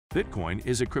Bitcoin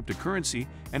is a cryptocurrency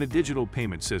and a digital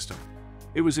payment system.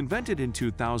 It was invented in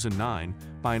 2009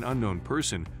 by an unknown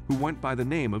person who went by the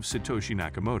name of Satoshi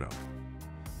Nakamoto.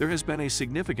 There has been a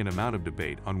significant amount of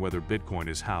debate on whether Bitcoin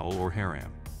is halal or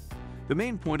haram. The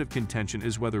main point of contention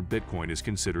is whether Bitcoin is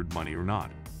considered money or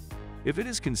not. If it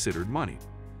is considered money,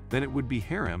 then it would be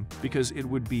haram because it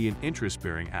would be an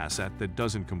interest-bearing asset that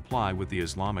doesn't comply with the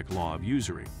Islamic law of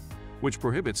usury, which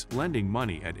prohibits lending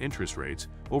money at interest rates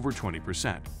over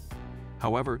 20%.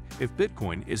 However, if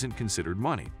Bitcoin isn't considered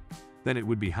money, then it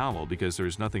would be halal because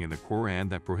there's nothing in the Qur'an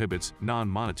that prohibits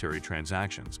non-monetary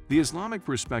transactions. The Islamic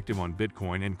perspective on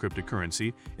Bitcoin and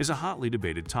cryptocurrency is a hotly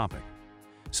debated topic.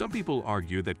 Some people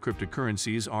argue that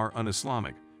cryptocurrencies are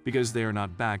un-Islamic because they are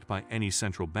not backed by any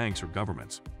central banks or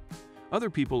governments.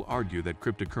 Other people argue that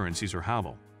cryptocurrencies are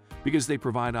halal because they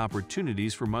provide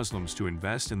opportunities for Muslims to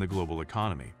invest in the global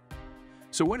economy.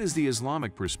 So what is the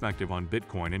Islamic perspective on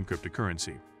Bitcoin and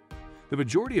cryptocurrency? The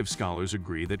majority of scholars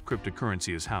agree that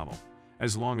cryptocurrency is halal,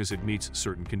 as long as it meets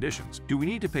certain conditions. Do we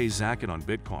need to pay zakat on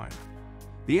Bitcoin?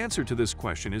 The answer to this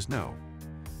question is no.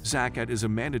 Zakat is a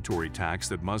mandatory tax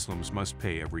that Muslims must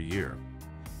pay every year.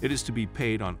 It is to be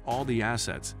paid on all the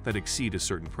assets that exceed a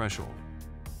certain threshold.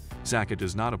 Zakat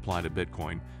does not apply to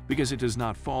Bitcoin because it does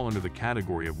not fall under the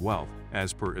category of wealth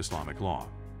as per Islamic law.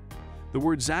 The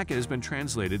word zakat has been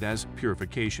translated as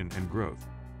purification and growth.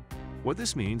 What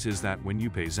this means is that when you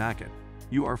pay zakat,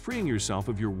 you are freeing yourself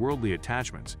of your worldly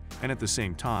attachments, and at the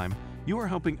same time, you are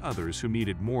helping others who need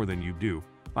it more than you do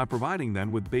by providing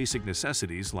them with basic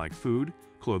necessities like food,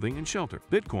 clothing, and shelter.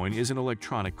 Bitcoin is an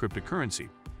electronic cryptocurrency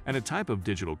and a type of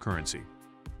digital currency.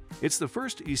 It's the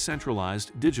first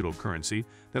decentralized digital currency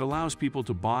that allows people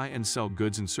to buy and sell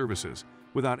goods and services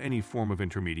without any form of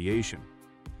intermediation.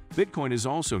 Bitcoin is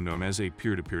also known as a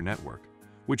peer-to-peer network,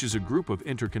 which is a group of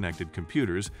interconnected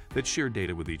computers that share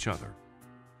data with each other.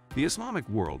 The Islamic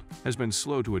world has been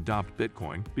slow to adopt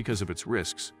Bitcoin because of its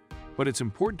risks, but it's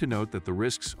important to note that the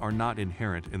risks are not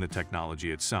inherent in the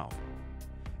technology itself.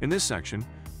 In this section,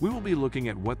 we will be looking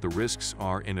at what the risks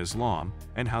are in Islam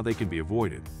and how they can be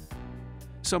avoided.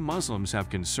 Some Muslims have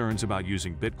concerns about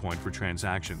using Bitcoin for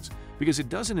transactions because it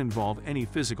doesn't involve any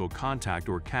physical contact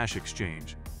or cash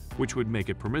exchange, which would make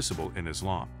it permissible in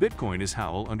Islam. Bitcoin is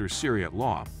halal under Syariat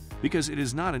law because it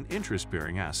is not an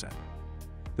interest-bearing asset.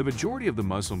 The majority of the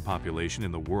Muslim population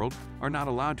in the world are not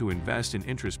allowed to invest in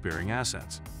interest-bearing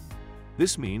assets.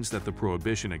 This means that the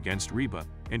prohibition against riba,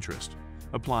 interest,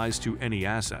 applies to any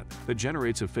asset that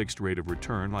generates a fixed rate of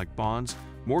return like bonds,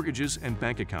 mortgages, and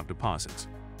bank account deposits.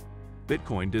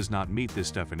 Bitcoin does not meet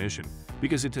this definition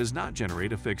because it does not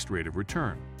generate a fixed rate of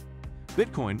return.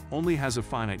 Bitcoin only has a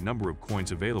finite number of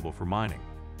coins available for mining,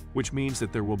 which means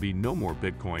that there will be no more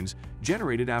Bitcoins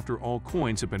generated after all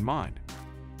coins have been mined.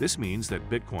 This means that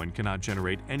Bitcoin cannot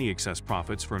generate any excess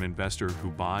profits for an investor who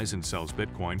buys and sells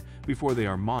Bitcoin before they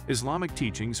are mined. Islamic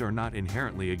teachings are not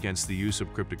inherently against the use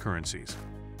of cryptocurrencies.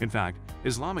 In fact,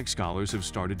 Islamic scholars have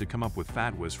started to come up with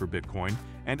fatwas for Bitcoin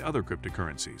and other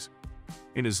cryptocurrencies.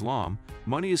 In Islam,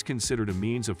 money is considered a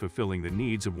means of fulfilling the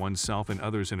needs of oneself and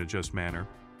others in a just manner.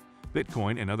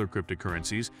 Bitcoin and other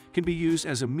cryptocurrencies can be used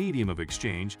as a medium of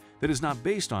exchange that is not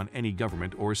based on any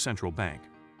government or central bank.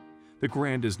 The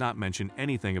Qur'an does not mention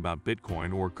anything about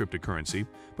Bitcoin or cryptocurrency,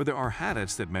 but there are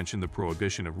hadiths that mention the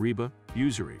prohibition of riba,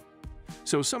 usury.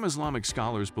 So some Islamic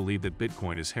scholars believe that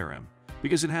Bitcoin is haram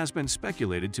because it has been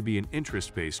speculated to be an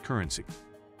interest-based currency.